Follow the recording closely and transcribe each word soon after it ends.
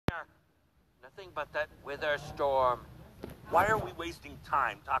Nothing but that wither storm. Why are we wasting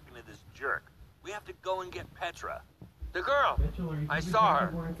time talking to this jerk? We have to go and get Petra. The girl! I saw her.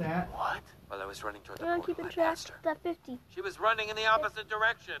 What? While I was running toward the You're not portal, keeping I track passed her. of that 50. She was running in the opposite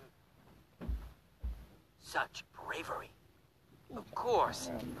direction. Such bravery. Of course.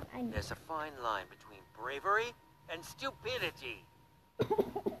 I know. There's a fine line between bravery and stupidity.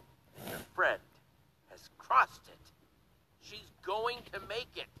 Your friend has crossed it. She's going to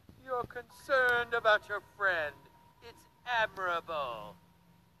make it. You're concerned about your friend. It's admirable.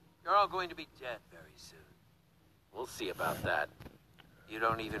 You're all going to be dead very soon. We'll see about that. You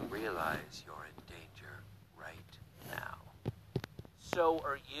don't even realize you're in danger right now. So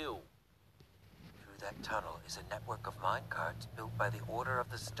are you. Through that tunnel is a network of minecarts built by the Order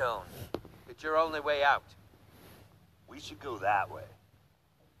of the Stone. It's your only way out. We should go that way.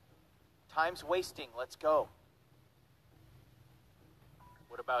 Time's wasting. Let's go.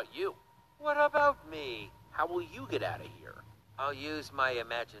 What about you? What about me? How will you get out of here? I'll use my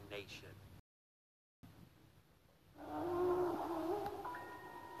imagination.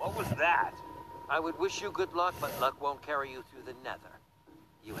 What was that? I would wish you good luck, but luck won't carry you through the nether.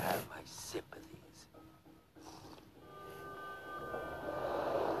 You have my sympathies.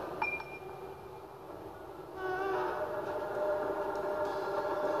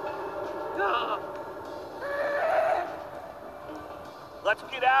 Let's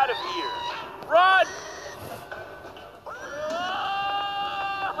get out of here. Run!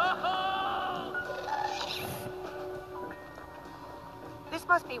 This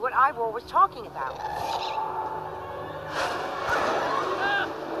must be what Ivor was talking about.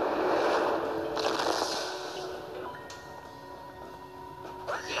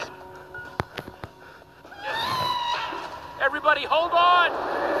 Everybody, hold on!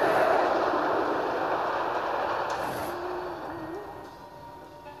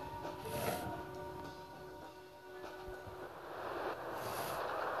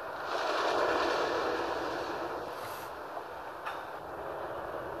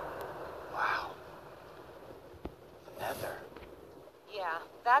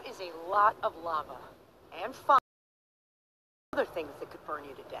 That is a lot of lava. And fire. Other things that could burn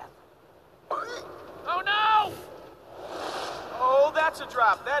you to death. Oh no! Oh, that's a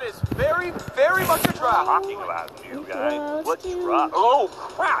drop. That is very, very much a drop. Talking about you guys. What drop? Oh,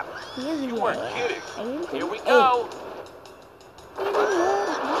 crap! You You weren't kidding. Here we go!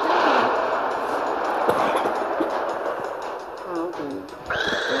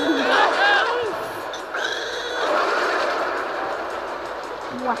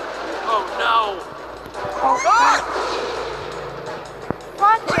 What? Oh no!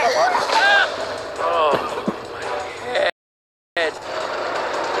 Watch it! Oh, my head.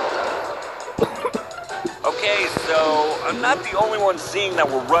 Okay, so I'm not the only one seeing that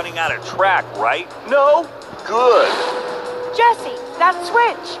we're running out of track, right? No? Good. Jesse, that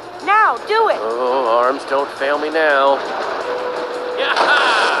switch! Now, do it! Oh, arms don't fail me now.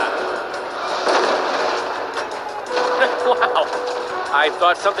 Yaha! Wow. I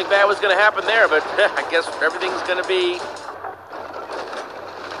thought something bad was going to happen there, but I guess everything's going to be...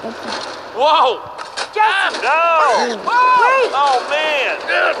 Whoa! Jesse! No! Wait! Oh, man!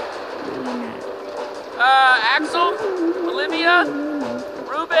 Axel? Olivia?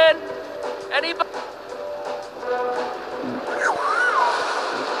 Ruben? Anybody?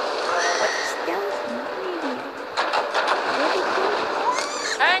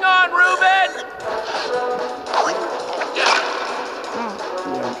 Hang on, Ruben!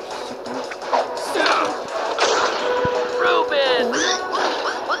 Ruben!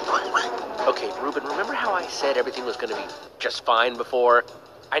 Okay, Ruben, remember how I said everything was going to be just fine before?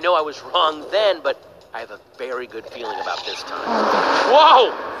 I know I was wrong then, but I have a very good feeling about this time.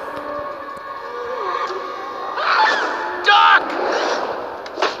 Whoa! Doc!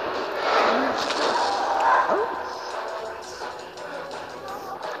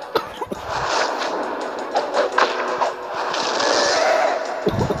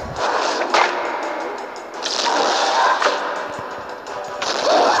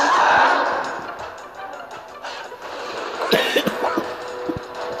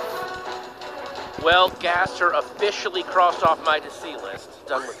 Well, gas are officially crossed off my to-see list.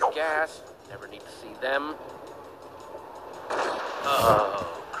 Done with the gas. Never need to see them. Oh,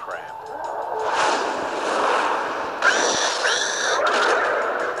 crap.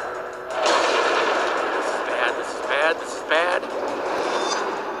 This is bad, this is bad, this is bad.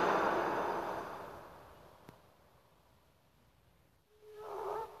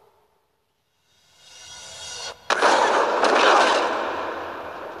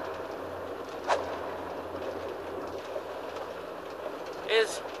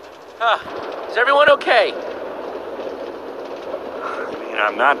 Is everyone okay? I mean,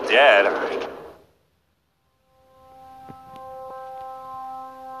 I'm not dead.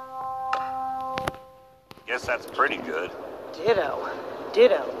 Guess that's pretty good. Ditto.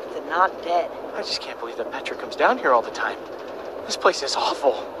 Ditto. The not dead. I just can't believe that Petra comes down here all the time. This place is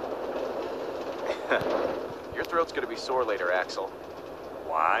awful. Your throat's gonna be sore later, Axel.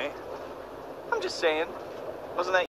 Why? I'm just saying. Wasn't that